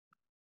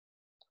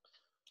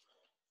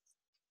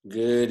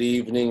Good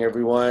evening,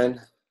 everyone.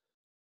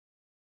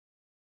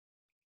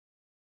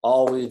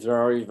 Always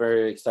very,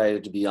 very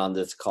excited to be on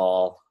this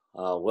call.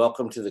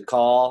 Welcome to the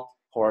call.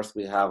 Of course,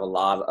 we have a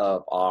lot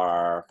of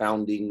our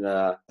founding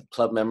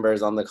club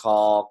members on the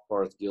call. Of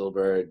course,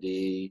 Gilbert,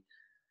 Dee,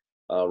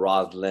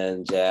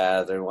 Rosalind,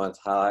 Jazz, everyone's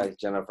hi.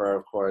 Jennifer,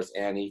 of course,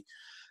 Annie.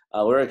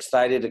 We're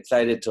excited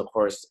to, of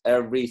course,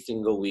 every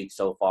single week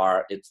so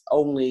far. It's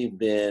only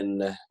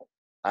been,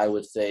 I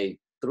would say,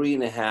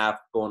 3.5,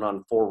 going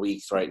on 4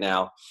 weeks right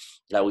now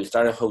that we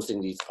started hosting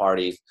these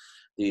parties,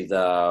 these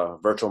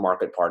virtual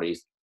market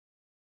parties.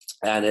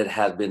 And it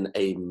has been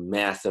a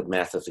massive,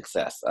 massive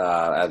success.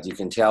 As you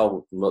can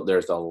tell,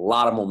 there's a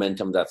lot of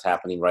momentum that's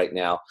happening right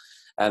now.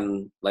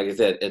 And like I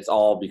said, it's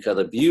all because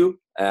of you.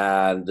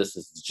 And this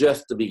is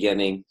just the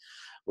beginning.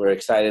 We're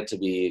excited to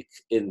be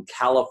in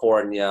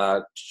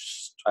California,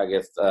 I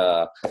guess,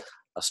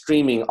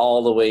 streaming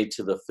all the way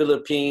to the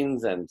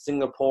Philippines and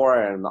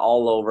Singapore and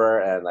all over.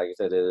 And like I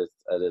said, it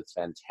is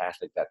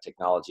fantastic that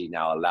technology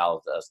now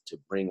allows us to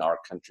bring our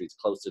countries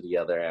closer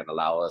together and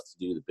allow us to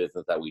do the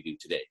business that we do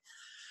today.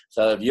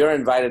 So if you're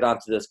invited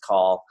onto this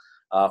call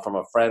from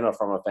a friend or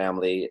from a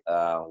family,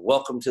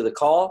 welcome to the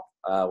call.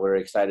 We're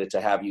excited to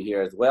have you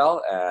here as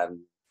well. And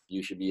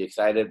you should be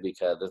excited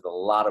because there's a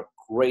lot of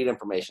great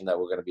information that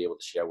we're going to be able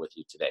to share with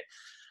you today.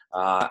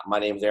 My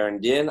name is Aaron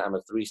Dinh. I'm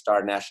a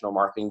 3-star National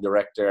Marketing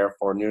Director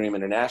for Nerium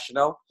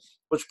International,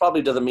 which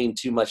probably doesn't mean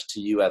too much to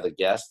you as a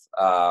guest.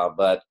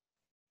 But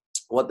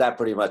what that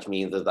pretty much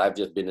means is I've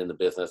just been in the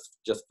business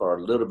just for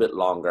a little bit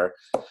longer,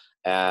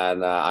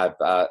 and I've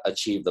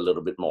achieved a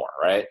little bit more,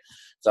 right?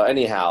 So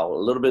anyhow, a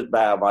little bit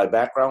about my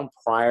background.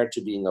 Prior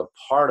to being a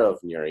part of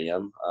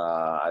Nerium,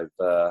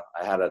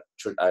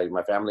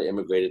 my family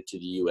immigrated to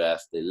the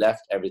U.S. They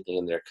left everything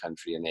in their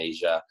country in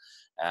Asia,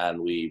 and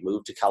we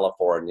moved to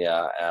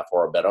California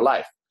for a better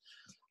life.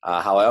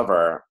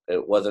 However,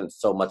 it wasn't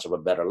so much of a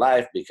better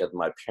life because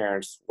my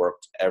parents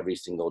worked every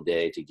single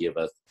day to give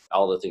us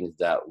all the things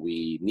that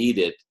we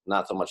needed,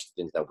 not so much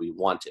the things that we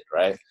wanted,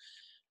 right?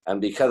 And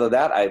because of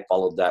that, I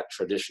followed that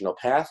traditional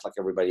path like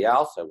everybody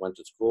else. I went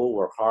to school,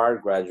 worked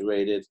hard,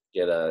 graduated,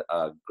 get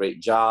a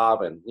great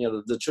job, and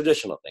the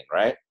traditional thing,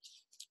 right?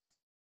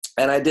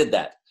 And I did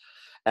that.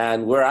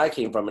 And where I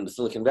came from in the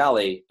Silicon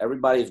Valley,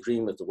 everybody's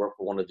dream is to work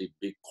for one of these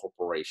big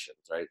corporations,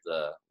 right?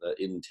 The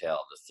Intel,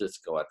 the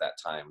Cisco at that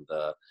time,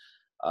 the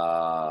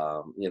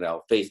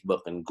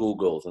Facebook and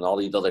Google's and all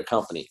these other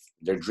companies.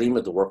 Their dream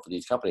is to work for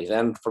these companies.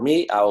 And for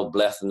me, I was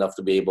blessed enough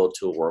to be able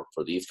to work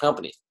for these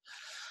companies.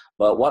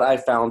 But what I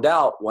found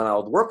out when I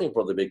was working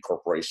for the big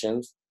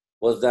corporations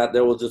was that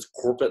there was this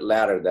corporate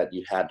ladder that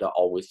you had to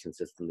always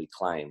consistently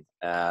climb.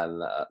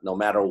 And no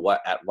matter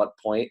at what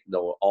point,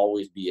 there will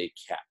always be a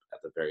cap at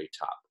the very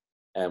top.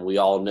 And we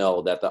all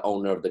know that the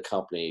owner of the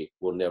company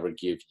will never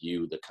give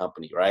you the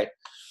company, right?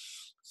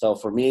 So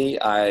for me,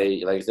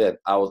 like I said,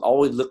 I was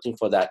always looking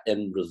for that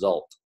end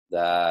result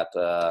that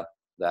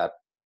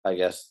I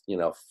guess, we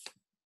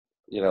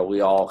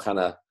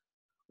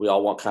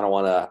all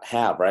want to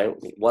have, right?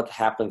 What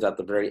happens at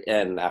the very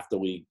end after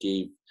we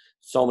gave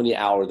so many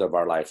hours of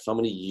our life, so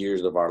many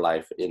years of our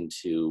life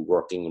into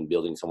working and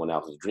building someone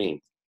else's dream.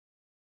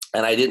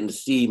 And I didn't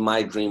see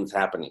my dreams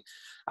happening.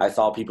 I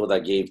saw people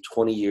that gave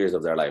 20 years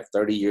of their life,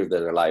 30 years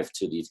of their life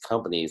to these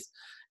companies.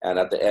 And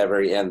at the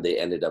very end, they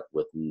ended up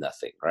with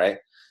nothing, right?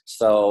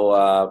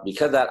 So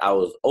because of that, I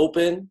was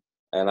open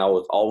and I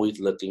was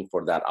always looking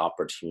for that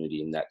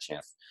opportunity and that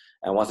chance.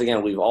 And once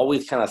again, we've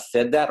always kind of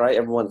said that, right?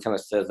 Everyone kind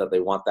of says that they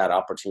want that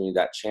opportunity,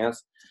 that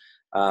chance.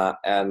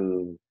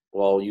 And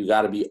well, you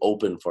got to be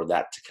open for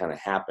that to kind of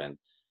happen.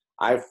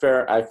 I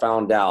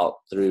found out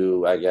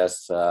through, I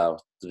guess,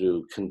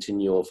 through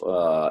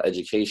continual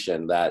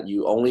education that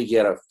you only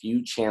get a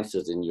few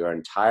chances in your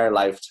entire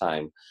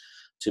lifetime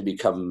to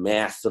become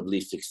massively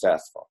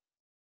successful.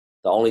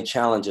 The only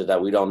challenge is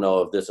that we don't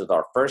know if this is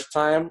our first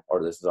time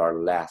or this is our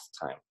last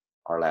time,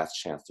 our last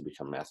chance to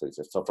become massively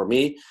successful. So for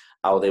me,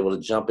 I was able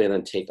to jump in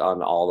and take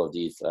on all of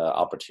these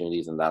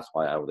opportunities, and that's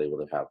why I was able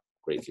to have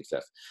great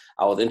success.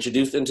 I was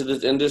introduced into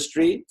this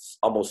industry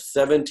almost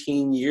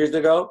 17 years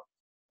ago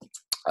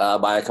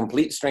by a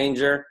complete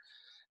stranger,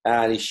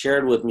 and he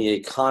shared with me a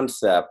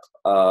concept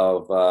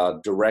of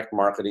direct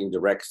marketing,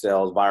 direct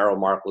sales, viral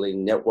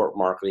marketing, network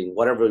marketing,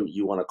 whatever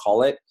you want to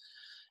call it.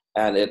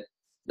 And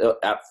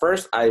at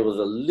first, I was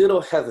a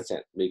little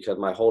hesitant because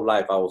my whole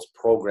life I was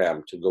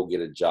programmed to go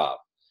get a job.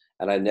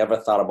 And I never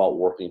thought about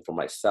working for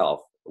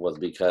myself. It was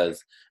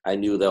because I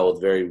knew that it was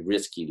very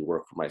risky to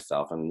work for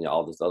myself and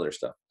all this other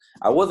stuff.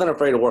 I wasn't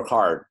afraid to work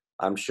hard.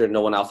 I'm sure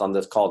no one else on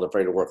this call is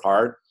afraid to work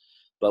hard.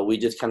 But we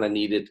just kind of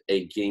needed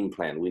a game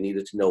plan. We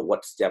needed to know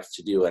what steps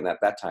to do. And at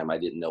that time, I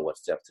didn't know what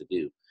steps to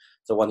do.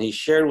 So when he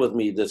shared with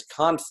me this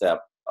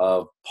concept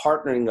of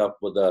partnering up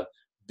with a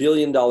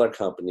billion-dollar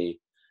company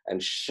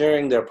and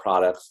sharing their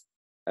products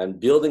and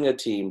building a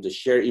team to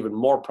share even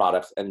more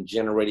products and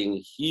generating a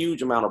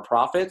huge amount of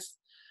profits,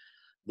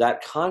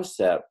 that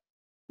concept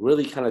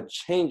really kind of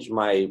changed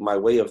my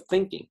way of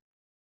thinking,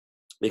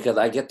 because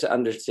I get to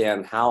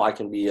understand how I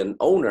can be an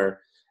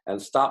owner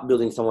and stopped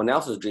building someone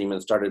else's dream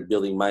and started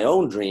building my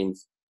own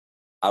dreams,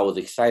 I was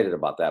excited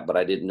about that, but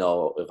I didn't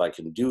know if I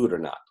can do it or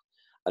not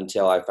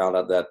until I found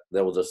out that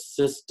there was a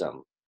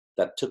system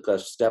that took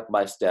us step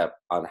by step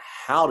on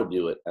how to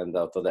do it, and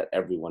so that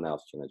everyone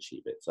else can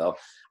achieve it. So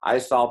I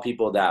saw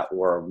people that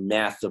were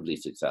massively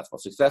successful,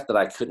 success that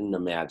I couldn't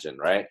imagine,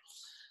 right?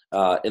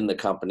 In the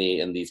company,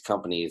 in these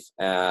companies.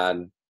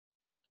 And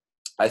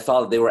I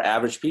saw that they were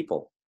average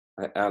people.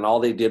 And all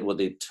they did was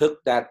they took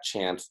that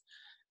chance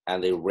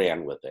and they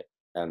ran with it.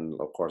 And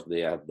of course,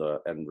 they had the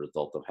end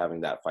result of having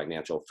that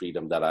financial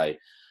freedom that I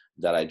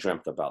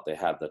dreamt about. They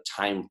had the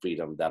time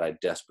freedom that I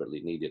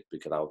desperately needed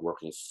because I was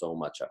working so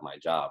much at my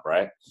job,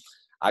 right?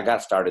 I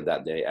got started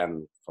that day.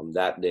 And from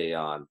that day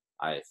on,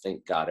 I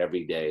thank God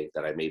every day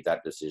that I made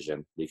that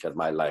decision, because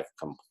my life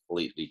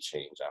completely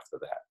changed after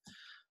that.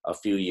 A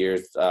few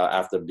years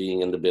after being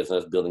in the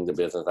business, building the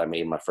business, I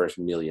made my first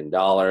 $1 million.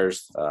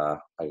 Like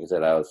I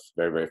said, I was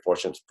very, very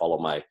fortunate to follow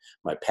my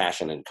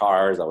passion in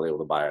cars. I was able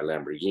to buy a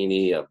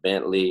Lamborghini, a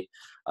Bentley,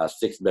 a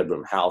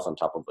 6-bedroom house on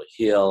top of a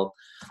hill.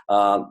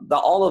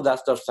 All of that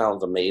stuff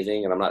sounds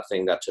amazing, and I'm not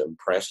saying that to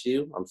impress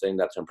you. I'm saying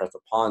that to impress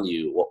upon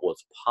you what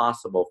was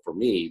possible for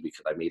me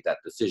because I made that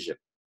decision.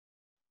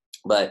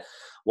 But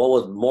what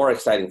was more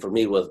exciting for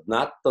me was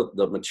not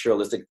the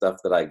materialistic stuff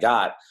that I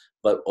got,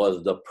 but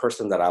was the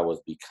person that I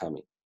was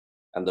becoming.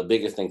 And the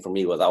biggest thing for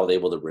me was I was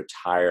able to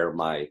retire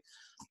my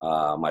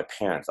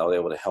parents. I was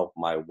able to help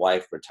my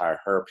wife retire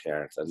her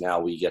parents, and now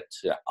we get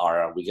to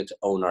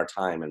own our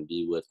time and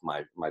be with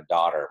my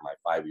daughter, my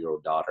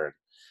 5-year-old daughter.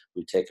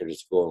 We take her to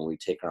school and we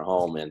take her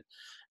home, and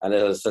it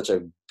is such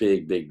a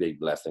big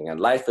blessing. And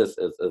life is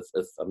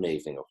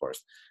amazing, of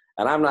course.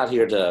 And I'm not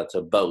here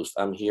to boast.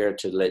 I'm here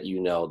to let you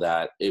know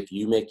that if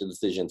you make the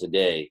decision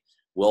today,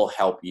 we'll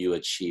help you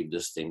achieve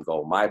this same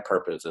goal. My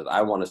purpose is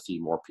I want to see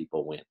more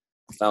people win.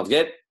 Sounds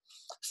good?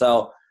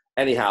 So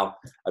anyhow,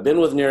 I've been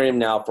with Nerium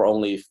now for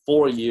only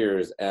 4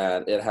 years,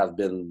 and it has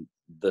been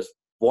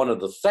one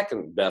of the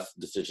second best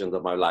decisions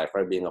of my life,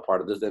 right? Being a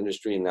part of this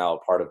industry and now a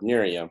part of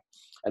Nerium.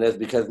 And it's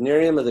because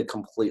Nerium is a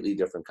completely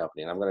different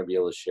company, and I'm going to be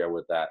able to share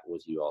with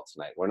you all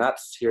tonight. We're not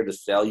here to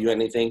sell you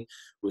anything.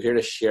 We're here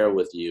to share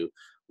with you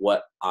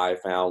what I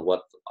found,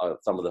 what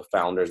some of the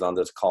founders on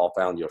this call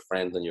found, your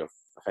friends and your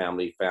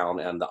family found,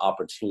 and the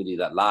opportunity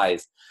that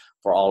lies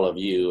for all of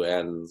you.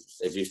 And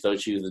if you so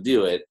choose to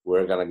do it,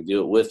 we're going to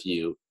do it with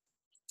you,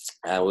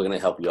 and we're going to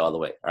help you all the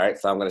way. All right,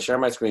 so I'm going to share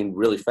my screen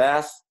really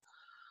fast.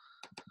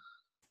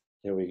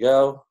 Here we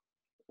go.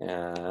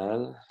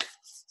 And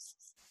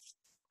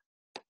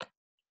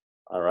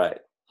all right,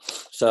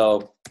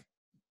 so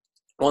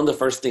one of the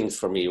first things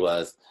for me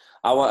was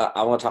I want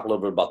to talk a little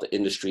bit about the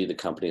industry, the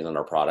companies, and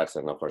our products,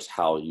 and of course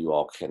how you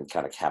all can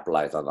kind of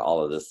capitalize on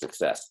all of this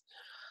success.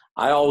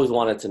 I always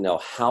wanted to know,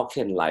 how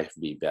can life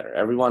be better?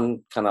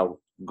 Everyone kind of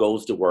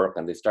goes to work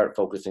and they start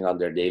focusing on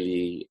their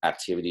daily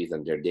activities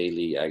and their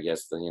daily, I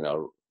guess,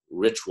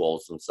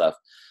 rituals and stuff.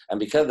 And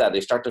because of that,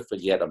 they start to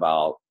forget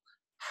about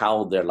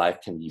how their life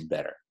can be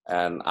better.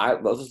 And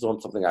this is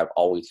something I've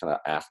always kind of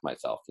asked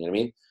myself, you know what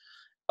I mean?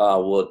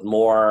 Will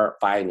more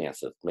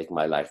finances make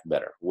my life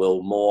better?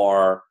 Will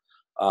more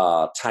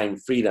time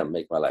freedom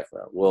make my life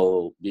better?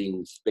 Will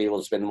being able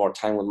to spend more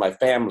time with my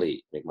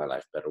family make my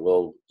life better?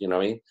 Will, you know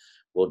what I mean?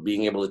 Will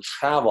being able to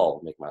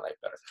travel make my life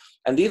better?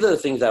 And these are the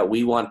things that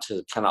we want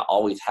to kind of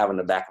always have in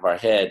the back of our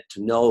head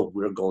to know if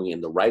we're going in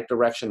the right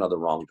direction or the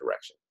wrong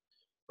direction,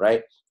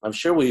 right? I'm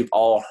sure we've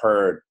all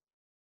heard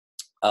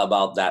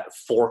about that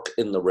fork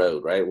in the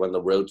road, right? When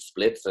the road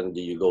splits, and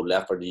do you go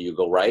left or do you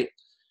go right?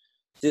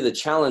 See, the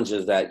challenge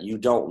is that you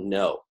don't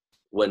know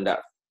when that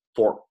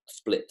fork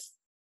splits,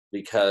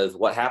 because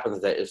what happens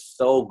is that it's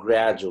so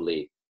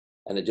gradually,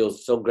 and it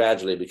goes so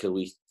gradually because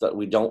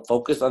we don't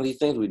focus on these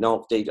things. We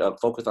don't stay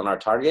focused on our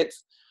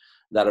targets,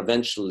 that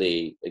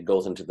eventually it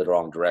goes into the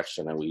wrong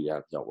direction and we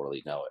don't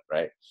really know it,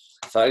 right?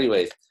 So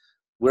anyways,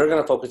 we're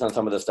going to focus on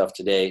some of this stuff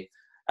today.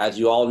 As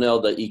you all know,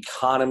 the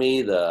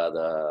economy,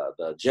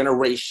 the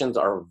generations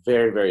are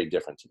very, very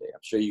different today. I'm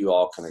sure you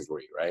all can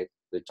agree, right?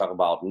 They talk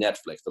about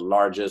Netflix, the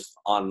largest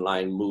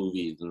online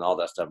movies and all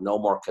that stuff. No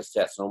more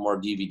cassettes, no more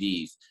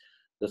DVDs.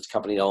 This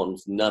company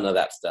owns none of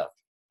that stuff,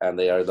 and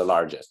they are the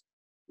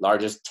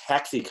largest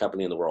taxi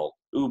company in the world.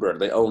 Uber,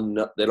 they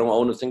don't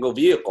own a single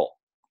vehicle.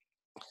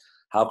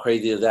 How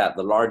crazy is that?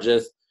 The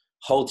largest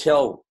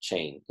hotel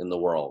chain in the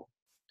world,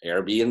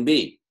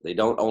 Airbnb, they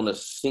don't own a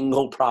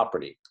single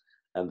property,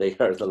 and they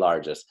are the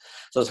largest.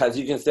 So as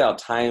you can tell,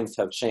 times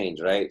have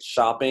changed, right?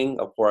 Shopping,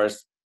 of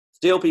course,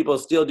 people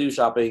still do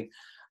shopping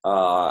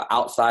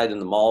outside in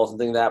the malls and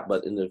things like that,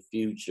 but in the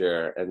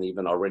future, and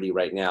even already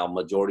right now,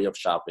 majority of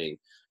shopping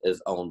is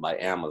owned by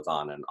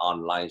Amazon, and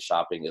online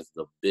shopping is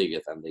the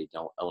biggest, and they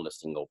don't own a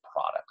single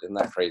product. Isn't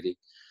that crazy?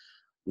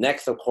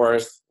 Next, of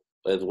course,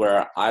 is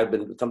where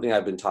something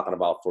I've been talking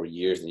about for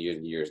years and years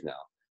and years now,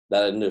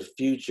 that in the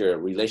future,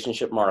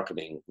 relationship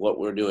marketing, what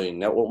we're doing,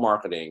 network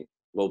marketing,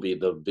 will be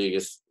the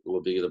biggest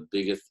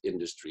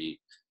industry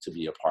to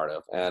be a part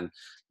of. And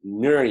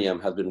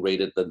Nerium has been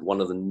rated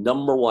one of the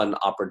 #1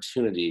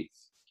 opportunity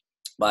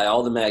by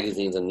all the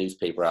magazines and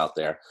newspaper out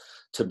there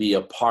to be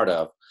a part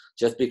of,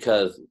 just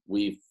because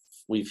we've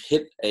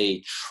hit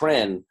a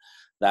trend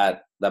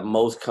that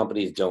most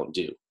companies don't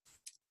do.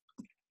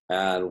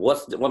 And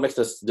what makes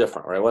this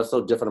different, right? What's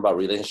so different about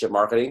relationship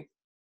marketing?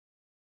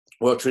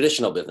 Well,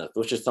 traditional business,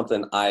 which is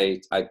something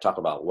I talk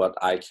about, what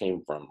I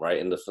came from, right,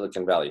 in the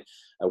Silicon Valley.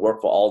 I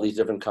work for all these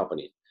different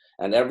companies,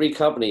 and every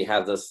company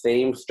has the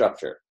same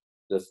structure,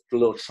 this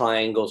little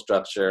triangle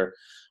structure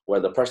where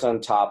the person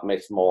on top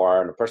makes more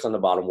and the person on the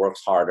bottom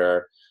works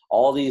harder.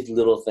 All these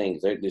little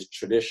things, right? This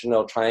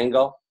traditional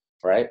triangle,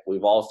 right?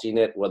 We've all seen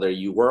it, whether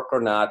you work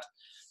or not.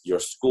 Your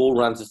school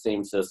runs the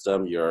same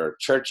system. Your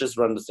churches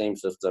run the same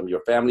system.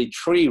 Your family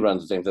tree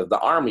runs the same system. The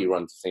army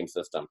runs the same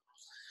system.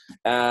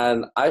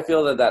 And I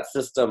feel that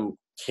system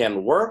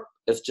can work.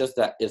 It's just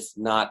that it's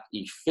not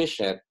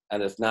efficient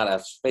and it's not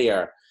as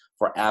fair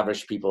for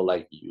average people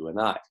like you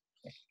and I.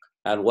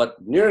 And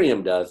what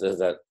Nerium does is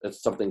that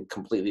it's something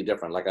completely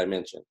different. Like I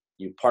mentioned,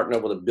 you partner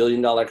with $1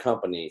 billion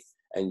company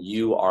and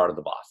you are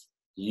the boss.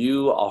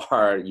 You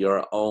are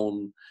your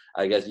own,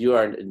 I guess you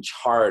are in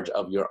charge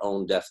of your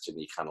own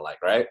destiny, kind of like,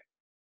 right?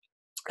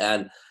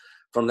 And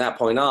from that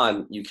point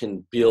on, you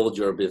can build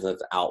your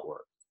business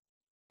outward.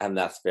 And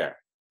that's fair,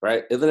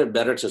 right? Isn't it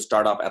better to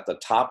start off at the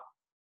top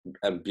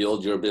and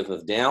build your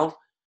business down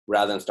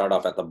rather than start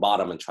off at the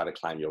bottom and try to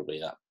climb your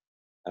way up?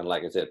 And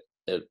like I said,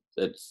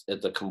 it's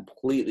a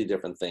completely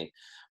different thing.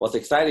 What's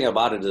exciting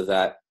about it is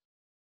that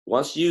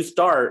once you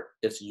start,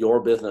 it's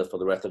your business for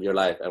the rest of your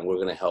life, and we're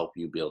going to help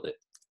you build it.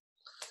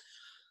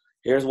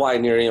 Here's why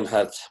Nerium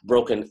has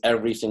broken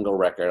every single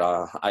record,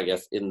 I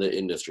guess, in the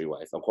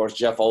industry-wise. Of course,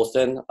 Jeff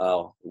Olson,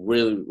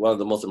 really one of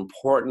the most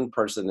important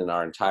person in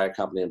our entire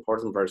company,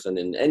 important person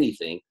in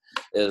anything,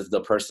 is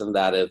the person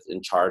that is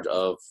in charge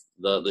of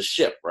the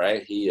ship,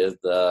 right? He is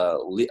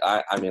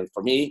I mean,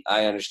 for me,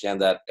 I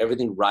understand that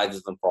everything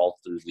rises and falls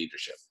through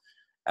leadership.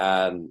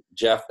 And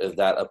Jeff is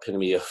that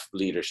epitome of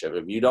leadership.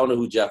 If you don't know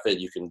who Jeff is,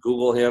 you can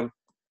Google him.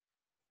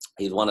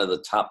 He's one of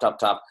the top,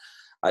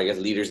 I guess,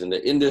 leaders in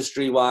the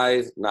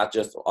industry-wise, not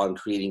just on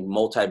creating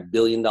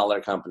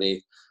multi-billion-dollar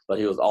companies, but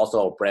he was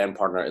also a brand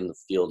partner in the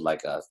field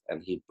like us,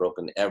 and he's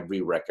broken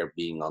every record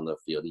being on the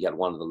field. He had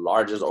one of the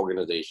largest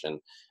organizations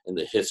in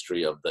the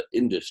history of the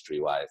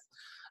industry-wise.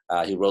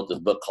 He wrote this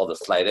book called The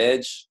Slight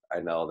Edge. I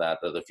know that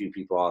there's a few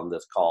people on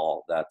this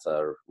call that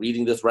are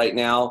reading this right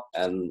now,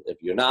 and if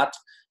you're not,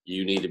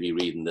 you need to be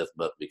reading this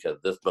book, because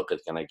this book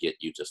is going to get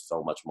you to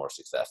so much more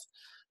success.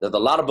 There's a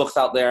lot of books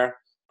out there,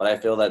 but I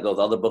feel that those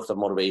other books of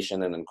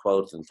motivation and in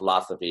quotes and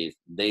philosophies,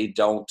 they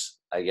don't,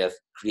 I guess,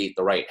 create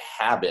the right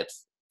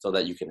habits so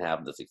that you can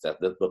have the success.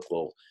 This book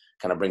will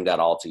kind of bring that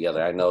all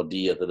together. I know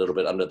D is a little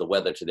bit under the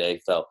weather today,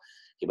 but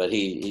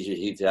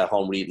he's at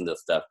home reading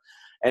this stuff.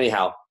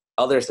 Anyhow,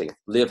 other things,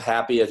 Live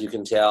Happy, as you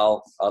can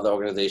tell, other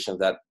organizations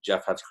that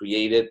Jeff has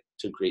created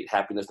to create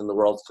happiness in the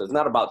world. So it's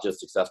not about just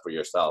success for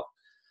yourself,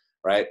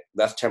 right?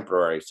 That's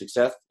temporary.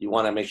 Success, you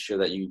want to make sure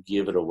that you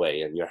give it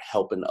away and you're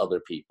helping other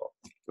people.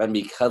 And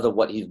because of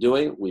what he's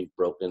doing, we've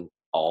broken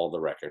all the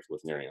records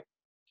with Nerium.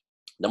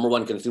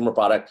 #1 consumer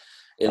product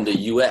in the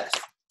U.S.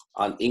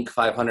 on Inc.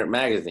 500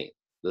 magazine.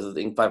 This is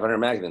Inc. 500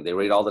 magazine. They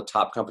rate all the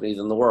top companies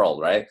in the world,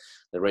 right?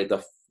 They rate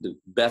the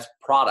best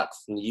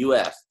products in the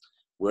U.S.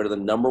 We're the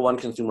 #1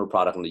 consumer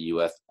product in the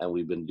U.S. and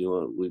we've been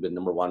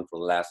 #1 for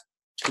the last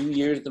 2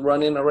 years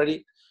running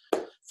already.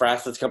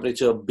 Fastest company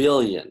to $1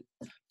 billion.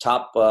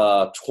 Top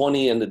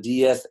 20 in the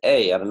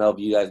DSA. I don't know if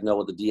you guys know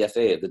what the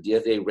DSA is. The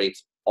DSA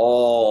rates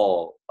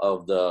all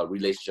of the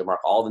relationship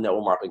market, all the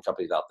network marketing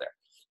companies out there,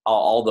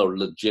 all the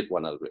legit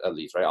ones at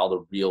least, right? All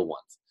the real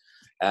ones.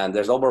 And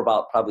there's over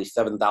about probably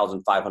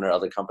 7,500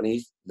 other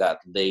companies that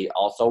they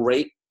also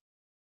rate.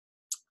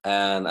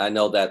 And I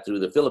know that through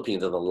the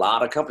Philippines, there's a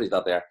lot of companies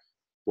out there.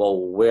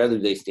 Well, where do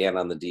they stand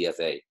on the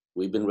DSA?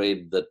 We've been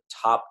rated the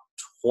top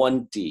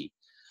 20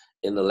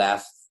 in the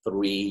last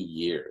 3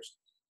 years.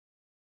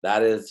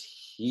 That is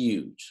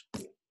huge.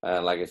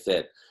 And like I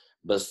said,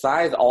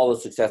 besides all the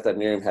success that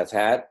Nerium has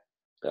had,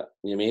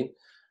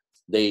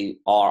 they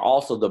are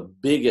also the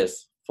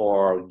biggest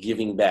for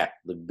giving back,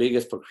 the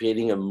biggest for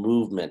creating a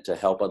movement to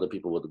help other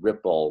people, with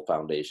Ripple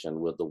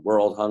Foundation, with the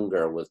World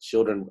Hunger, with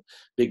Children,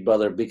 Big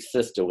Brother, Big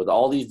Sister, with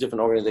all these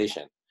different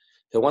organizations.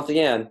 So once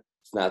again,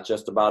 it's not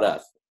just about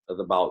us. It's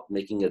about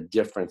making a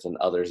difference in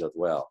others as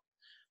well.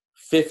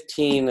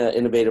 15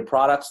 innovative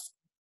products,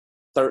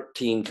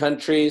 13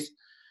 countries.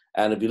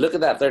 And if you look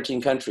at that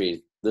 13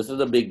 countries, this is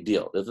a big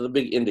deal. This is a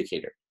big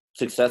indicator.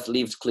 Success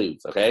leaves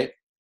clues, okay?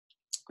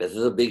 This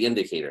is a big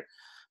indicator.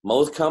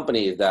 Most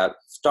companies that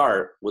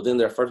start within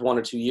their first 1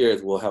 or 2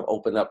 years will have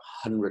opened up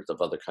hundreds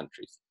of other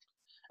countries.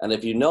 And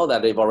if you know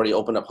that they've already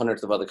opened up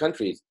hundreds of other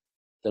countries,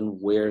 then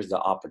where's the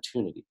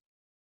opportunity?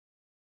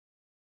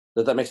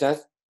 Does that make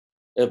sense?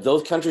 If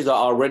those countries are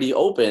already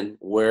open,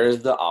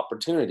 where's the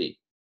opportunity?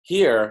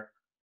 Here,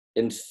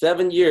 in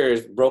 7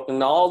 years,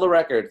 broken all the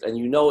records, and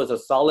you know it's a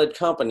solid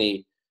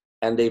company,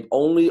 and they've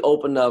only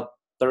opened up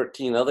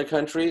 13 other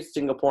countries,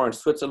 Singapore and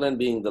Switzerland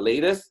being the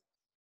latest,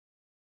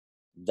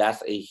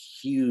 that's a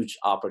huge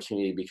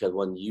opportunity, because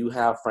when you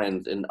have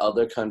friends in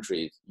other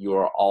countries, you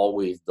are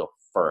always the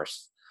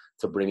first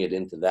to bring it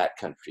into that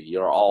country.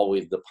 You're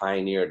always the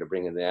pioneer to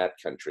bring it in that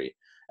country.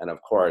 And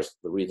of course,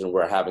 the reason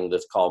we're having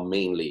this call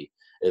mainly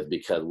is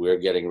because we're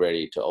getting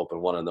ready to open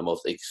one of the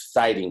most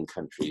exciting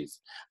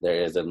countries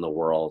there is in the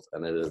world,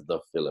 and it is the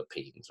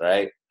Philippines,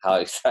 right? How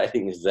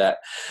exciting is that?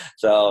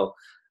 So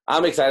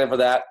I'm excited for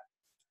that.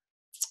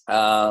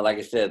 Like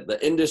I said,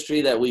 the industry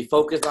that we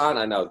focus on,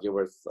 I know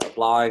Gilbert's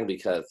applauding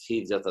because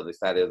he's just as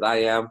excited as I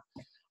am.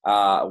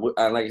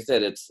 And like I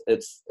said, it's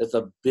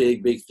a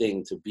big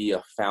thing to be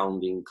a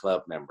founding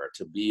club member,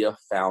 to be a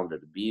founder,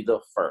 to be the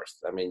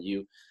first. I mean,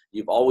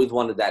 you've always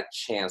wanted that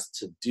chance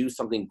to do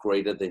something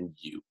greater than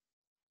you.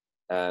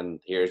 And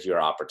here's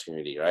your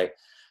opportunity, right?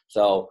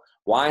 So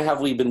why have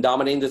we been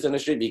dominating this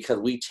industry? Because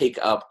we take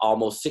up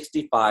almost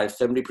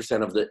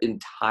 65-70% of the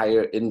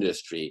entire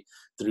industry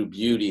through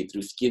beauty,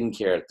 through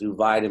skincare, through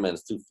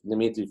vitamins, through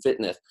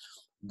fitness.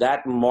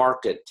 That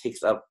market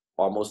takes up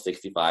almost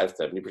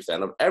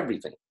 65-70% of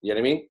everything. You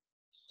know what I mean?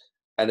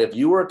 And if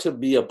you were to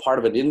be a part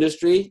of an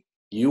industry,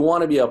 you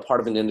want to be a part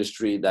of an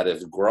industry that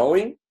is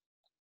growing,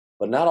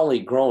 but not only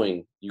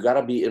growing, you got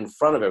to be in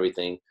front of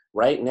everything.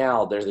 Right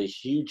now, there's a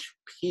huge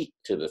peak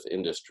to this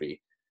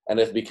industry, and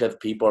it's because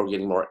people are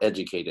getting more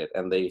educated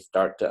and they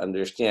start to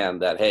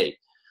understand that, hey,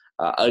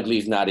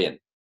 ugly's not in,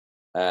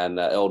 and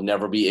it'll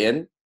never be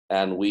in,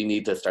 and we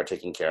need to start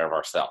taking care of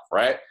ourselves,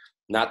 right?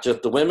 Not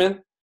just the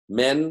women,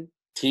 men,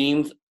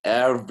 teens,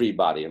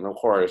 everybody. And of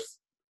course,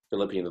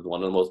 Philippines is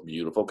one of the most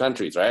beautiful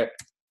countries, right?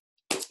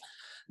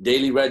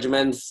 Daily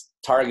regimens,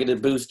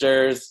 targeted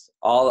boosters,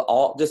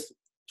 all just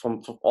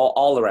from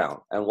all around.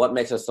 And what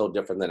makes us so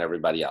different than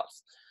everybody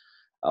else?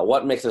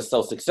 What makes us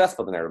so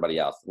successful than everybody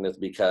else? And it's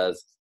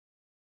because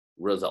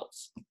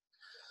results.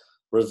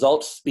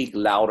 Results speak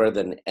louder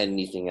than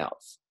anything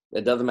else.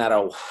 It doesn't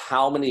matter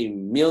how many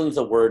millions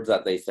of words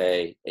that they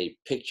say, a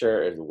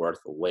picture is worth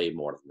way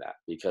more than that,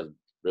 because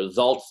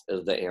results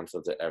is the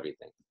answer to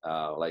everything.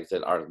 Like I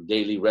said, our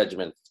daily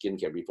regimen,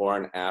 skincare, before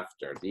and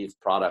after, these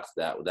products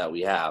that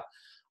we have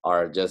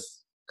are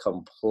just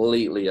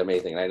completely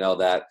amazing. And I know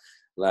that,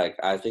 like,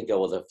 I think it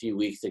was a few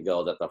weeks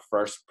ago that the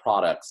first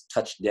products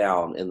touched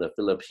down in the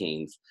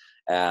Philippines,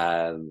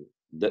 and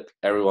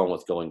everyone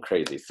was going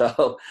crazy.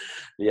 So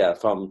yeah,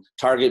 from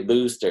Target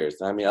boosters.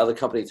 I mean, other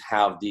companies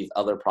have these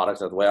other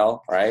products as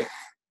well, right?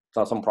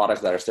 So some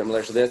products that are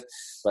similar to this,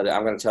 but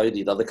I'm going to tell you,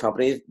 these other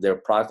companies, their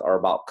products are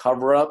about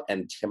cover up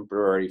and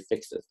temporary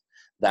fixes.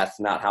 That's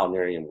not how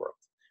Nerium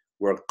works.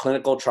 We're a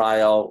clinical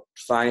trial,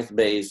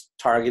 science-based,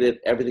 targeted.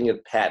 Everything is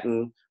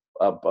patent,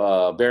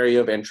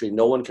 barrier of entry.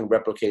 No one can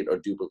replicate or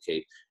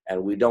duplicate.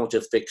 And we don't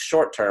just fix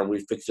short-term,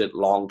 we fix it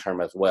long-term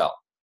as well.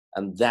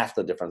 And that's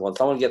the difference. When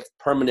someone gets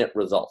permanent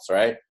results,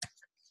 right?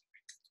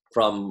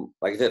 From,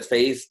 like I said,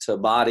 face to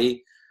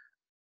body.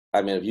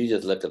 I mean, if you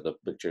just look at the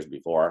pictures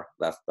before,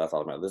 that's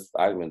all about this.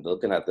 I've been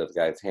looking at this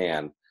guy's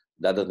hand.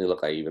 That doesn't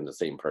look like even the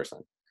same person.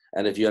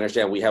 And if you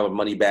understand, we have a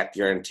money-back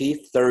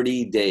guarantee,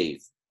 30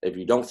 days. If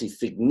you don't see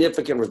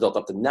significant results,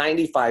 up to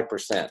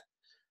 95%,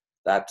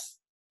 that's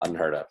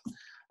unheard of.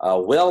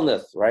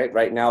 Wellness, right?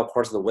 Right now, of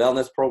course, the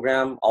wellness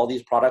program, all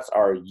these products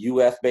are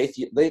U.S.-based.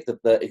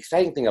 The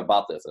exciting thing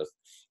about this is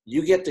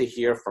you get to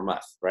hear from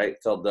us, right?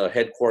 So the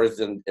headquarters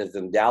is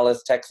in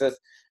Dallas, Texas,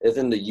 is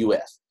in the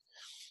U.S.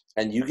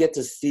 And you get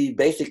to see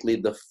basically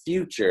the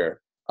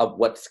future of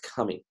what's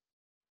coming.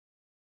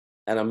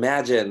 And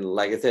imagine,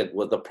 like I said,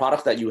 with the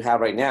products that you have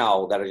right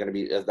now that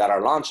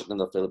are launched in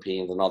the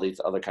Philippines and all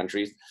these other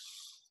countries,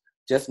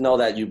 just know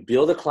that you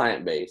build a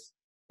client base,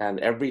 and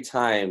every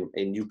time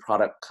a new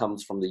product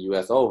comes from the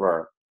US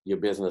over, your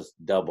business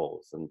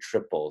doubles and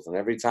triples. And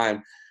every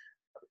time,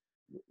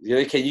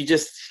 can you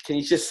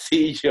just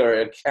see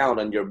your account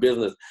and your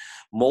business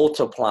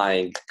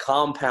multiplying,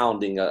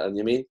 compounding?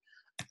 You mean?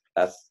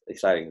 That's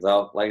exciting.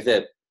 So, like I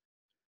said,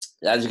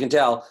 as you can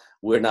tell,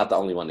 we're not the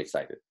only one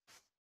excited.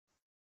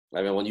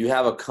 I mean, when you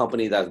have a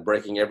company that's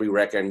breaking every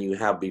record, and you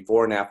have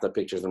before and after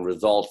pictures and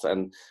results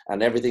and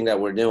everything that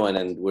we're doing,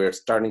 and we're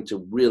starting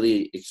to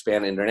really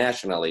expand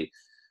internationally,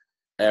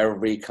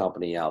 every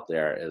company out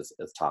there is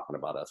talking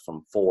about us.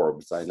 From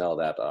Forbes, I know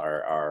that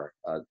our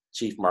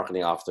chief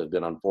marketing officer has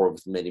been on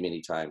Forbes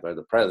many times, right?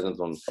 The president's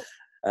on,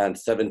 and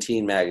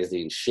 17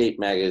 magazine, Shape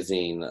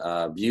magazine,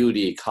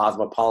 Beauty,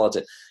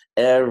 Cosmopolitan.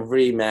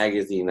 Every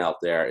magazine out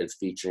there is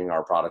featuring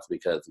our products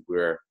because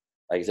we're,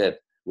 like I said,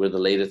 we're the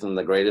latest and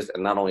the greatest.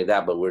 And not only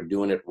that, but we're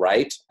doing it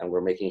right, and we're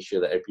making sure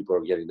that people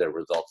are getting their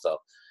results. So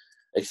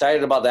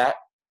excited about that.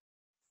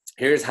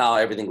 Here's how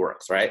everything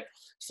works, right?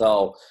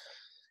 So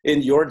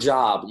in your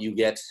job, you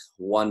get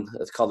one,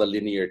 it's called a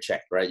linear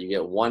check, right? You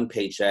get one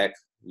paycheck,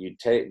 you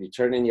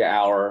turn in your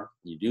hour,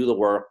 you do the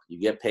work, you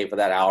get paid for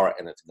that hour,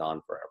 and it's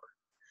gone forever.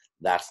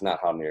 That's not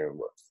how Nerium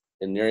works.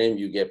 In Nerium,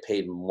 you get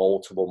paid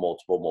multiple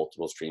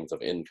streams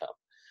of income.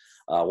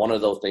 One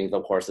of those things,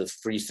 of course, is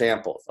free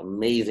samples.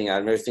 Amazing.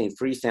 I've never seen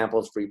free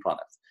samples, free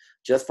products.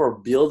 Just for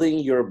building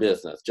your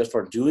business, just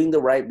for doing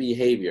the right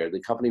behavior,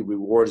 the company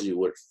rewards you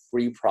with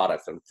free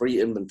products and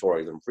free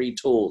inventories and free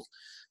tools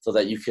so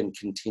that you can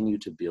continue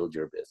to build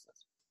your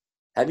business.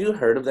 Have you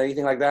heard of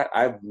anything like that?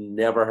 I've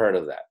never heard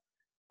of that.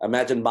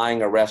 Imagine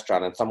buying a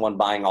restaurant and someone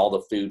buying all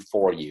the food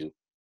for you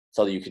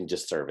so that you can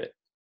just serve it.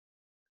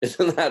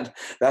 Isn't that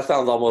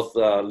sounds almost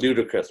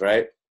ludicrous,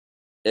 right?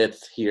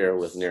 It's here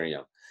with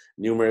Nerium.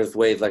 Numerous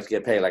ways like to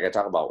get paid, like I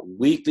talk about,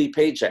 weekly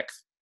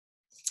paychecks.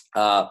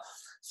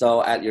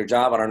 So at your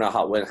job, I don't know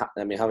how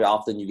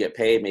often you get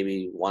paid,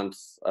 maybe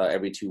once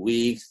every 2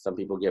 weeks. Some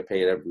people get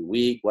paid every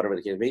week, whatever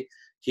the case may be.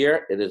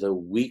 Here, it is a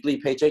weekly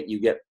paycheck. You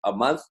get a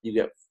month, you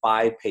get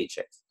 5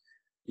 paychecks.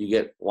 You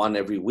get one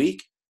every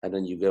week, and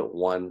then you get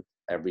one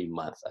every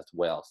month as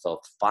well.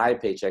 So 5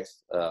 paychecks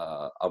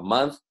a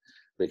month,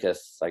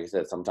 because like I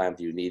said,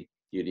 sometimes you need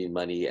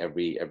money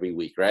every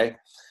week, right?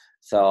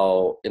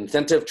 So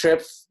incentive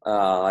trips,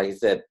 like I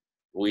said,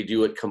 we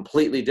do it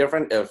completely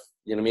different. If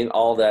you know what I mean,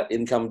 all that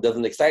income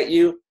doesn't excite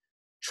you,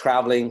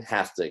 traveling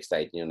has to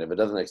excite you. And if it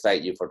doesn't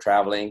excite you for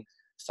traveling,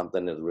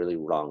 something is really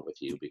wrong with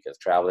you, because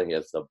traveling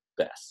is the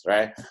best,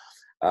 right?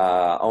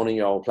 Owning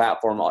your own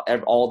platform,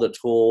 all the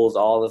tools,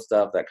 all the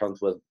stuff that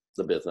comes with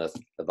the business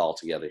is all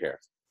together here.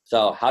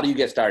 So how do you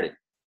get started?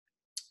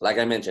 Like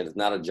I mentioned, it's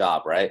not a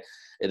job, right?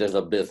 It is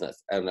a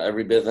business, and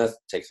every business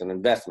takes an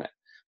investment.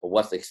 But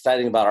what's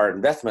exciting about our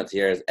investments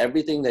here is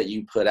everything that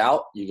you put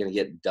out, you're going to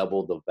get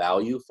double the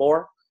value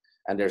for.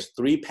 And there's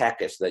 3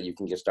 packages that you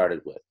can get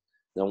started with.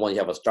 Then one, you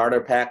have a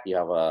starter pack, you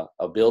have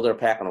a builder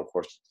pack, and of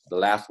course, the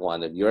last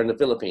one, if you're in the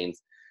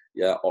Philippines,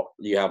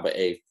 you have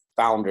a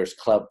founders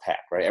club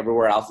pack, right?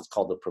 Everywhere else it's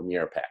called the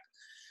premier pack.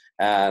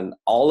 And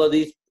all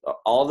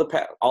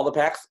the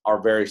packs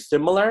are very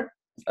similar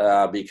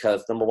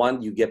because number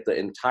one, you get the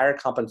entire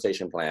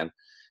compensation plan,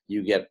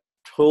 you get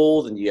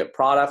tools, and you get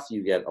products,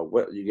 you get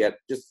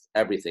just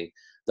everything.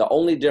 The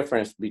only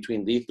difference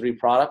between these 3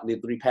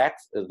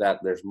 packs, is that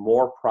there's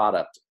more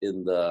product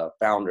in the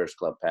Founders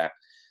Club pack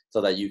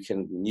so that you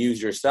can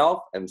use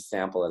yourself and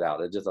sample it out.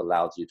 It just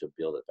allows you to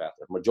build it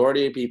faster.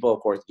 Majority of people,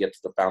 of course,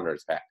 gets the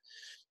Founders pack.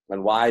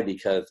 And why?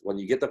 Because when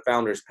you get the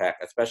Founders pack,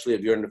 especially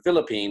if you're in the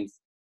Philippines,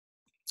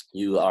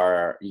 you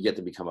get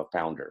to become a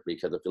founder,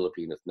 because the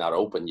Philippines is not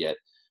open yet.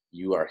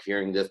 You are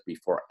hearing this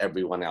before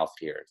everyone else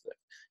hears it.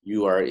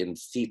 You are in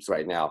seats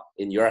right now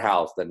in your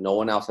house that no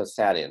one else has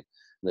sat in.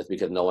 And that's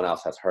because no one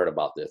else has heard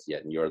about this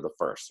yet, and you're the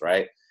first,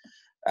 right?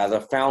 As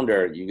a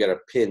founder, you get a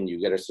pin, you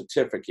get a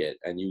certificate,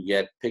 and you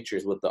get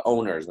pictures with the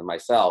owners and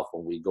myself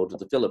when we go to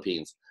the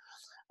Philippines.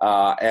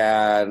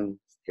 And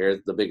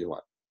here's the biggest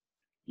one.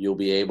 You'll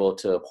be able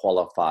to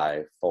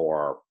qualify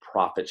for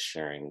profit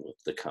sharing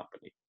with the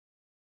company.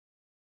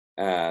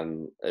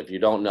 And if you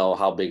don't know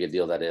how big a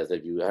deal that is,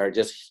 if you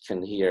just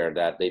can hear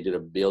that they did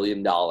 $1 billion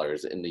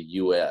in the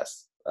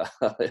U.S.,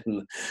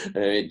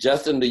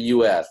 just in the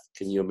U.S.,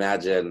 can you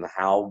imagine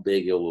how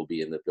big it will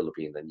be in the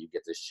Philippines? And you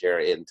get to share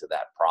into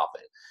that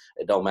profit.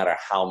 It don't matter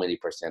how many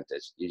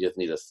percentage. You just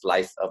need a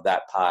slice of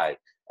that pie,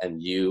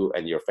 and you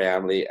and your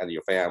family and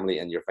your family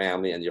and your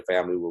family and your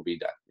family will be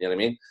done. You know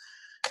what I mean?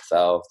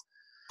 So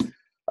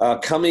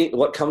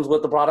what comes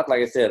with the product?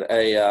 Like I said,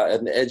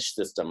 an edge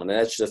system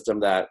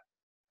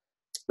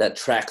that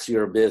tracks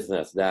your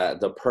business, that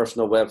the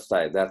personal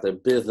website, that the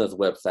business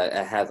website.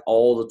 It has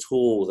all the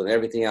tools and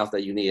everything else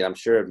that you need. I'm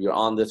sure if you're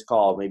on this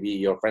call, maybe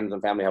your friends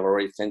and family have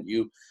already sent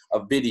you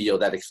a video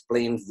that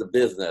explains the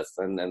business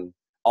and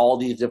all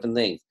these different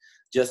things.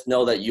 Just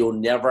know that you'll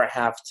never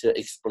have to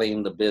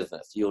explain the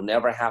business. You'll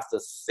never have to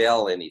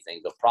sell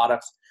anything. The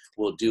products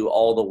will do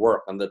all the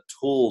work, and the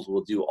tools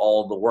will do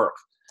all the work.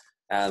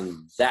 And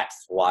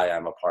that's why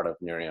I'm a part of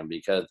Nerium,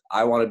 because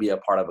I want to be a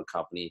part of a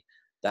company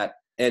that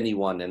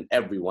anyone and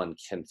everyone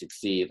can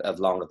succeed as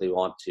long as they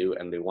want to,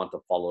 and they want to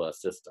follow a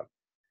system.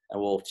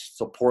 And we'll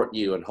support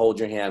you and hold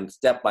your hand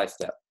step by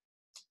step.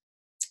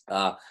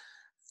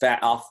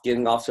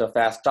 Getting off to a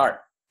fast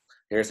start.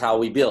 Here's how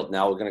we build.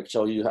 Now we're going to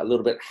show you a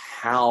little bit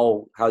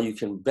how you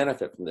can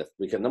benefit from this.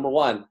 Because number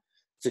one,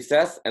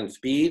 success and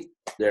speed,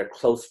 they're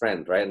close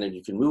friends, right? And if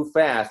you can move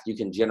fast, you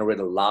can generate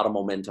a lot of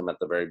momentum at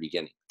the very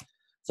beginning.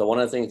 So one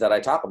of the things that I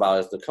talk about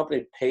is the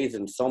company pays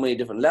in so many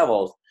different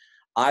levels.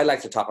 I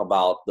like to talk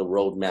about the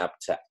roadmap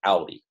to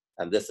Audi.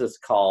 And these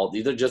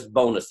are just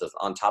bonuses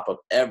on top of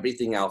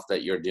everything else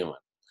that you're doing.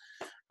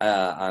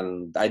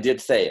 And I did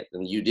say it,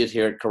 and you did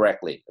hear it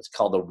correctly. It's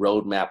called the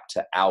roadmap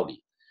to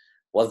Audi.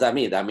 What does that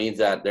mean? That means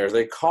that there's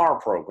a car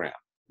program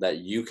that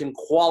you can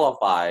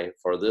qualify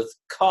for this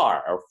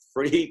car, a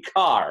free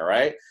car,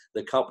 right?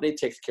 The company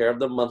takes care of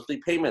the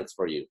monthly payments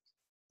for you.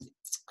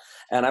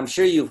 And I'm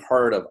sure you've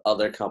heard of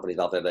other companies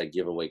out there that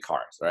give away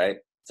cars, right?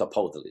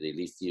 Supposedly, they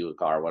lease you a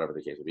car, whatever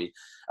the case would be.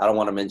 I don't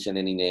want to mention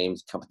any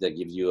names. Company that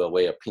gives you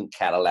away a pink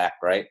Cadillac,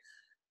 right?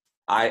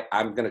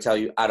 I'm going to tell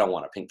you, I don't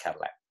want a pink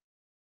Cadillac,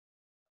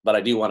 but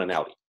I do want an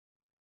Audi,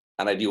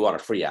 and I do want a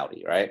free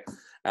Audi, right?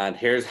 And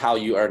here's how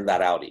you earn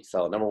that Audi.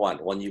 So number one,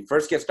 when you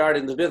first get started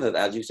in the business,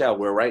 as you said,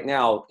 we're right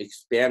now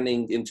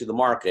expanding into the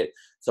market.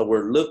 So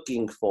we're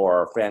looking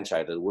for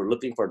franchises. We're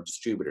looking for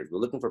distributors.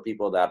 We're looking for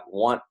people that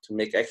want to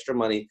make extra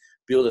money,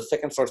 build a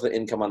second source of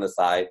income on the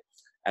side,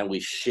 and we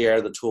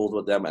share the tools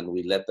with them and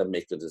we let them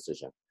make the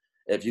decision.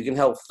 If you can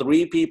help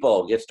 3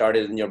 people get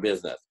started in your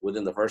business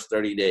within the first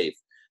 30 days,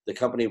 the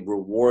company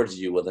rewards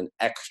you with an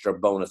extra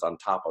bonus on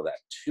top of that,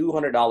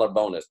 $200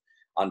 bonus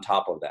on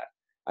top of that.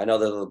 I know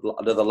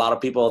there's a lot of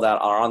people that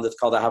are on this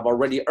call that have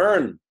already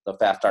earned the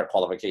Fast Start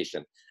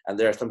qualification. And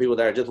there are some people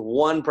that are just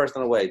 1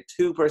 person away,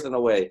 2 person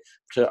away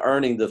to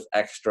earning this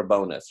extra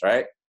bonus,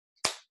 right?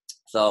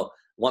 So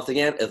once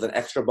again, it's an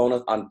extra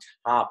bonus on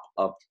top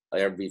of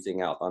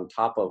everything else, on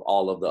top of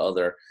all of the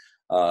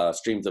other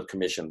streams of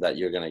commission that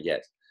you're going to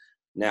get.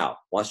 Now,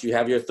 once you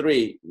have your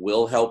 3,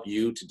 we'll help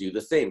you to do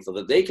the same so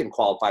that they can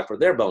qualify for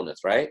their bonus,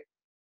 right?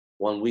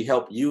 When we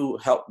help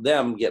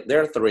them get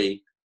their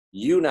 3,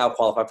 you now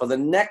qualify for the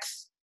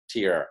next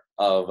tier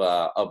of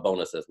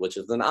bonuses, which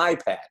is an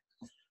iPad.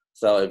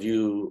 So if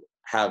you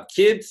have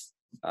kids,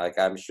 like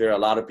I'm sure a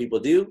lot of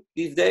people do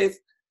these days,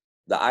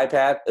 the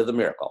iPad is a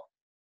miracle,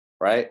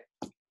 right?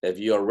 If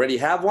you already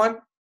have one,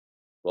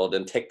 well,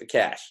 then take the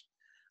cash,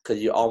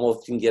 because you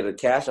almost can get a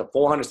cash of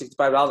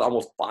 $465,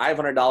 almost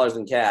 $500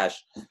 in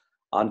cash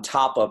on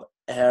top of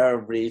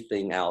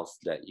everything else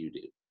that you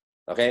do,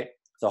 okay?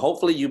 So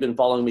hopefully you've been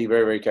following me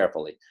very, very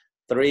carefully.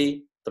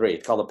 3.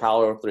 It's called the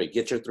power of 3.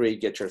 Get your 3,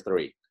 get your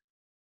 3.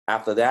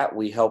 After that,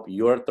 we help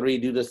your 3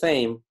 do the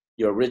same,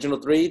 your original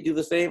 3 do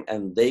the same,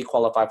 and they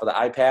qualify for the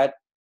iPad.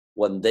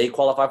 When they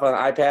qualify for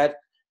an iPad,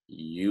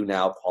 you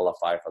now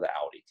qualify for the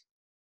Audi.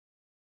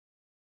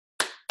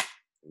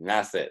 And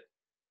that's it.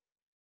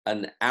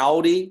 An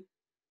Audi,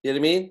 you know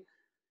what I mean?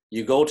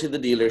 You go to the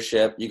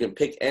dealership, you can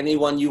pick any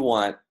one you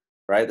want,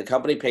 right? The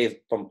company pays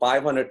from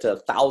 $500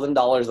 to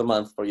 $1,000 a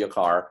month for your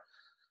car.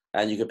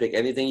 And you can pick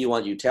anything you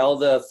want. You tell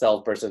the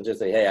salesperson, just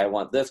say, hey, I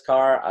want this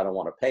car. I don't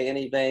want to pay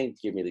anything.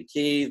 Give me the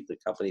keys. The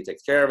company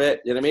takes care of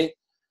it. You know what I mean?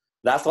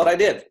 That's what I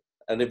did.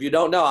 And if you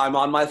don't know, I'm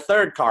on my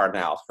 3rd car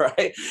now,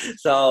 right?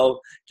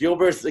 So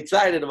Gilbert's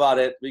excited about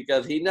it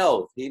because he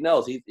knows.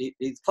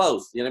 He's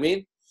close. You know what I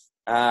mean?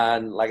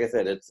 And like I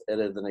said, it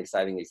is an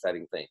exciting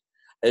thing.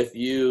 If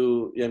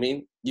you know what I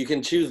mean? You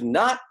can choose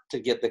not to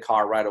get the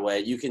car right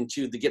away. You can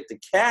choose to get the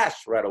cash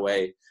right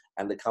away,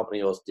 and the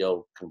company will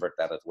still convert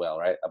that as well,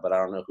 right? But I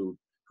don't know who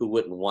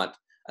wouldn't want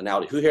an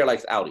Audi. Who here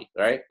likes Audi,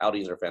 right?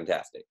 Audis are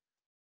fantastic.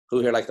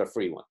 Who here likes a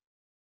free one?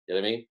 You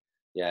know what I mean?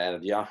 Yeah,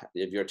 and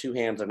if your 2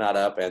 hands are not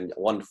up and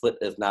 1 foot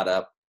is not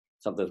up,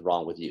 something's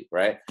wrong with you,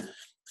 right?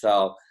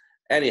 So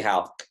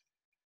anyhow,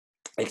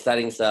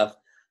 exciting stuff.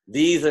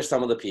 These are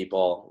some of the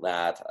people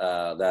that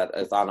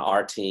is on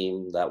our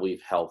team that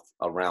we've helped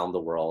around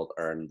the world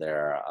earn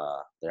their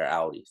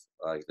Audis.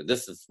 Like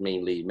this is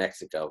mainly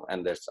Mexico,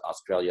 and there's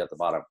Australia at the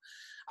bottom.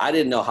 I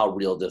didn't know how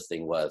real this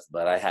thing was,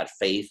 but I had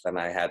faith and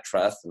I had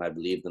trust and I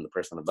believed in the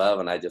person above,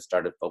 and I just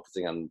started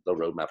focusing on the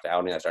roadmap to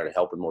Audi. I started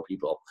helping more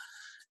people,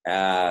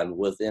 and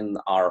within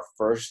our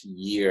first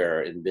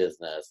year in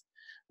business,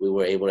 we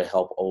were able to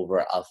help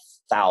over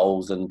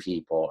 1,000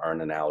 people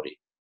earn an Audi.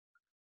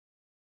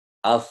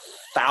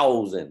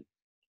 1,000.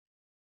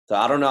 So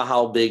I don't know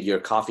how big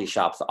your coffee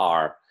shops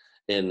are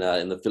in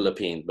the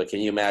Philippines, but can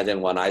you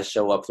imagine when I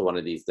show up to one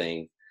of these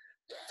things,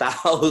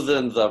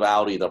 thousands of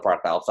Audis are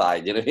parked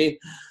outside, you know what I mean?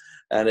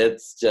 And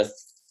it's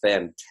just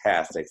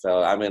fantastic.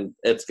 So I mean,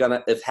 it's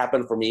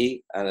happened for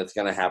me, and it's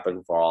gonna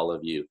happen for all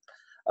of you.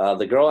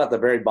 The girl at the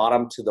very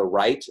bottom to the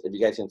right, if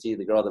you guys can see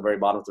the girl at the very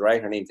bottom to the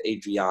right, her name's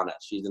Adriana.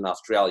 She's in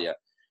Australia.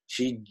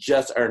 She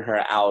just earned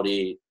her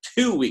Audi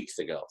 2 weeks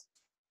ago.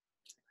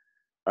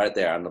 Right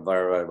there on the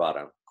very, very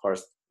bottom. Of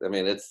course, I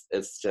mean,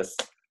 it's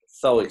just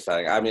so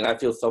exciting. I mean, I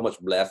feel so much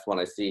blessed when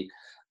I see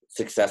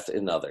success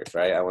in others,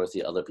 right? I want to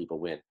see other people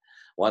win.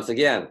 Once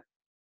again,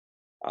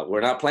 we're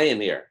not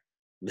playing here.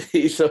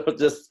 These are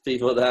just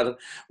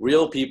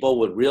real people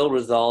with real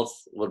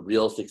results, with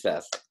real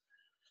success.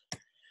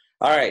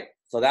 All right,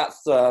 so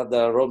that's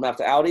the roadmap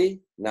to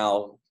Audi.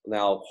 Now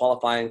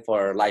qualifying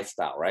for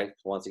lifestyle, right?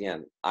 Once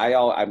again,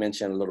 I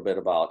mentioned a little bit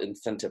about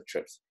incentive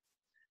trips.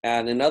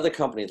 And in other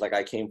companies like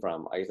I came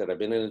from, like I said, I've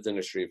been in this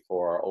industry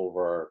for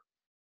over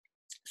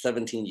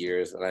 17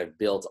 years, and I've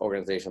built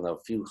organizations of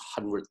a few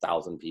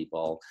 100,000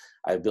 people.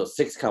 I've built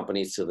 6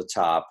 companies to the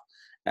top,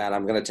 and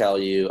I'm going to tell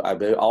you,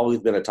 I've always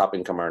been a top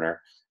income earner.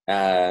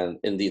 And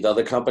in these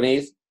other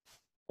companies,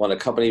 when a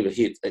company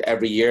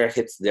every year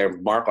hits their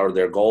mark or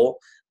their goal,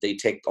 they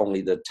take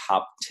only the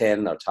top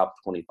 10 or top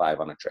 25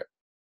 on a trip.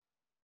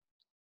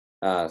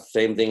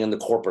 Same thing in the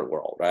corporate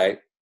world, right?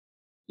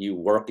 You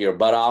work your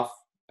butt off,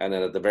 and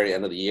then at the very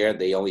end of the year,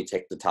 they only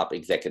take the top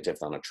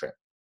executives on a trip.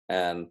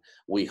 And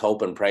we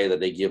hope and pray that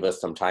they give us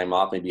some time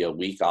off, maybe a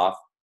week off.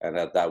 And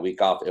at that week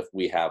off, if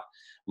we have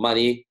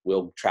money,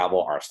 we'll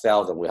travel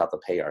ourselves and we'll have to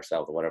pay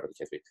ourselves or whatever the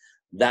case may be.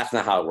 That's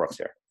not how it works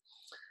here.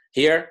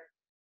 Here,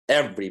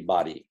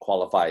 everybody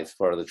qualifies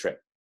for the trip.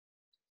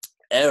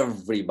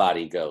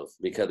 Everybody goes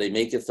because they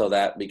make it so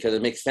that, because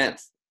it makes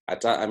sense.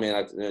 It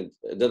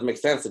doesn't make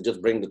sense to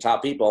just bring the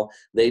top people.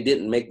 They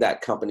didn't make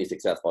that company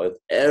successful. It's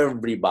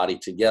everybody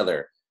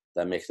together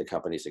that makes the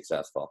company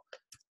successful.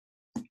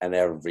 And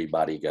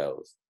everybody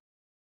goes.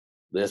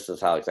 This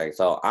is how exciting.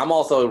 So I'm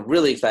also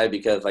really excited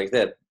because, like I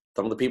said,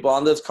 some of the people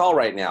on this call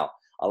right now,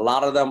 a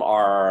lot of them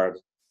are,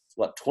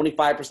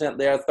 25%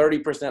 there,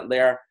 30%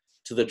 there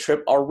to the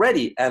trip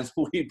already. And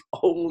we've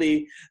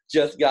only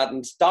just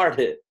gotten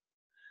started.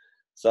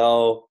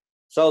 So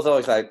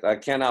excited. I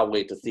cannot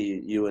wait to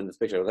see you in this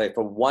picture. Like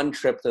from one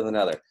trip to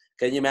another.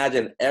 Can you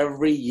imagine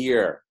every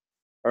year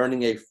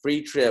earning a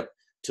free trip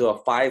to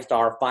a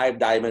 5-star,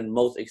 5-diamond,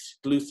 most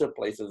exclusive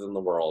places in the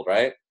world,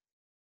 right?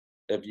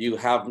 If you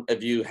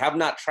have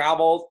not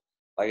traveled,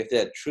 like I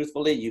said,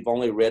 truthfully, you've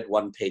only read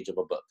one page of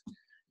a book.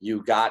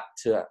 You got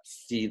to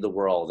see the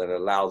world, and it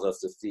allows us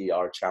to see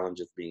our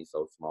challenges being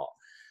so small.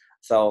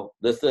 So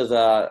this is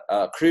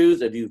a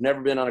cruise. If you've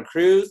never been on a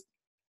cruise,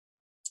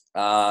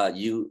 if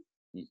you've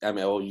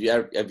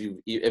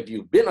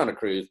been on a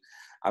cruise,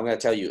 I'm going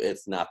to tell you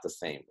it's not the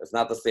same. It's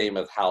not the same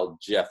as how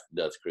Jeff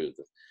does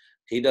cruises.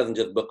 He doesn't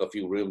just book a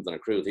few rooms on a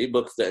cruise. He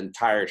books the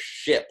entire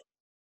ship,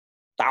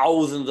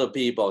 thousands of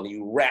people, and he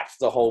wraps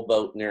the whole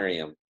boat near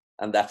him.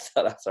 And that's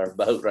our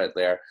boat right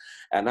there.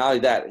 And not only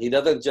that, he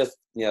doesn't just,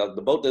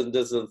 the boat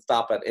doesn't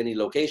stop at any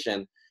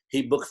location.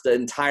 He books the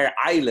entire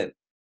island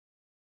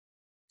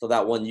so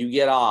that when you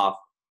get off,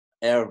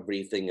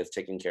 everything is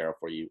taken care of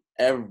for you.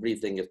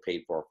 Everything is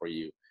paid for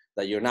you,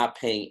 that you're not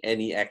paying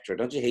any extra.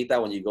 Don't you hate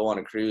that when you go on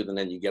a cruise and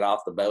then you get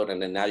off the boat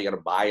and then now you got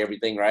to buy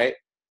everything, right?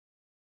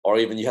 Or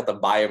even you have to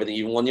buy everything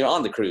even when you're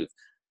on the cruise.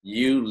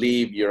 You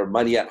leave your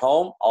money at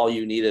home. All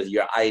you need is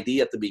your ID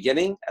at the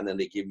beginning, and then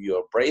they give you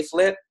a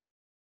bracelet,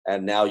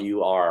 and now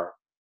you are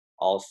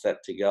all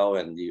set to go,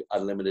 and you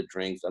unlimited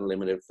drinks,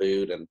 unlimited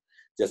food, and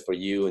just for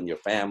you and your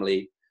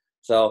family.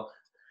 So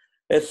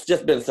it's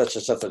just been such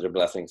a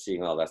blessing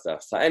seeing all that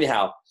stuff. So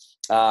anyhow,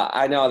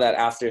 I know that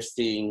after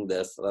seeing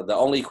this, the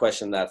only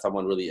question that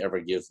someone really ever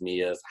gives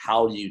me is,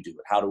 how do you do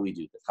it? How do we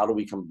do this? How do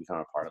we become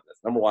a part of this?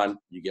 Number one,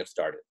 you get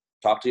started.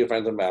 Talk to your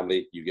friends and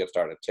family. You get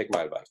started. Take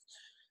my advice.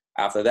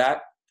 After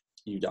that,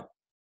 you don't.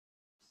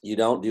 You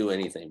don't do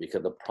anything,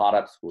 because the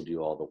products will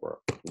do all the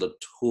work. The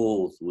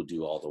tools will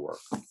do all the work.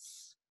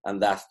 And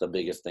that's the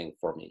biggest thing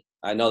for me.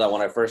 I know that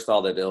when I first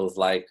saw that, it was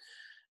like,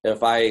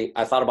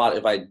 I thought about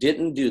if I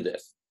didn't do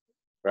this,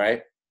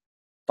 right?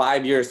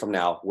 5 years from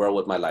now, where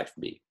would my life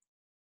be?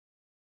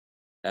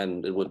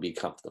 And it would be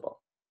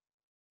comfortable,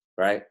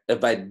 right?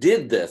 If I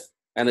did this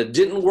and it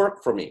didn't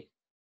work for me,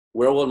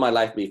 where would my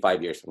life be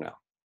 5 years from now?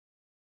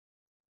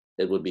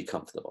 It would be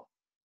comfortable.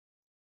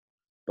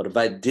 But if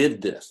I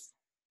did this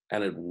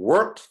and it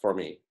worked for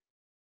me,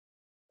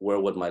 where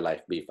would my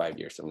life be 5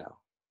 years from now?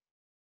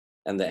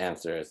 And the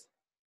answer is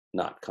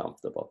not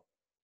comfortable.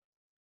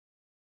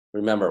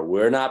 Remember,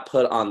 we're not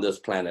put on this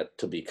planet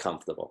to be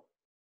comfortable.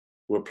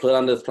 We're put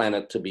on this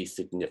planet to be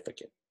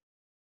significant.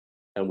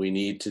 And we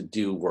need to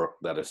do work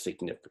that is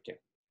significant.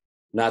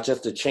 Not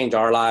just to change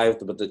our lives,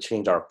 but to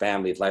change our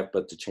family's life,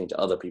 but to change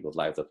other people's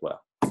lives as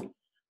well.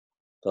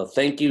 So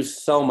thank you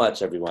so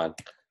much, everyone,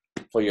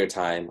 for your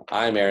time.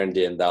 I'm Aaron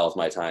Dinh. That was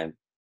my time.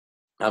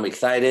 I'm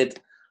excited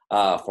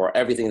for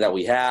everything that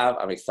we have.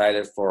 I'm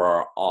excited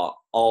for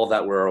all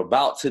that we're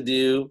about to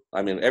do.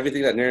 I mean,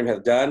 everything that Miriam has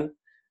done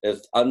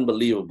is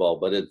unbelievable,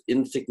 but it's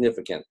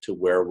insignificant to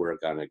where we're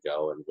going to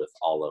go and with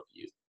all of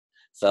you.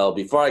 So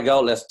before I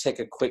go, let's take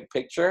a quick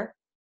picture.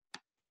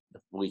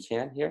 If we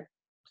can here.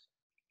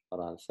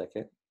 Hold on a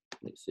second.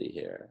 Let me see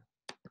here.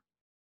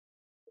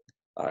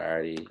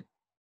 Alrighty.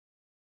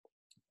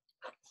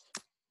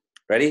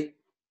 Ready?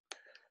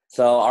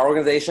 So our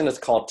organization is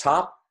called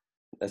TOP.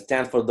 It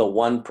stands for the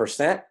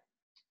 1%.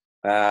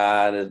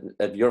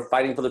 If you're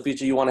fighting for the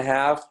future you want to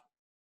have,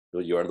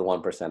 you're the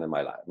 1% in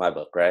my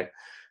book, right?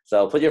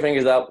 So put your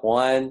fingers up.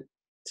 1,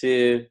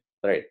 2,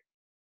 3.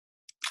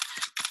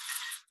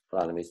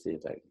 Hold on, let me see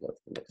if I can go to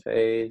the next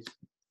page.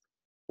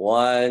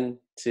 1,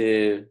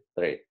 2,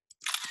 3.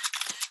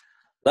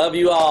 Love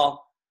you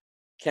all.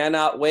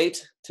 Cannot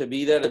wait to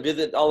be there to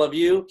visit all of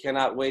you.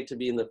 Cannot wait to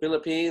be in the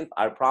Philippines.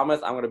 I promise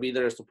I'm going to be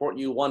there to support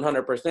you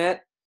 100%.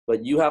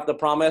 But you have to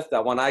promise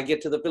that when I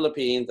get to the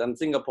Philippines and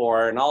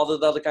Singapore and all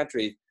those other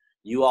countries,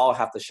 you all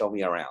have to show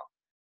me around.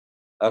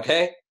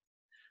 Okay?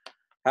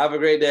 Have a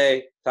great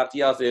day. Talk to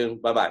y'all soon.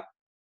 Bye-bye.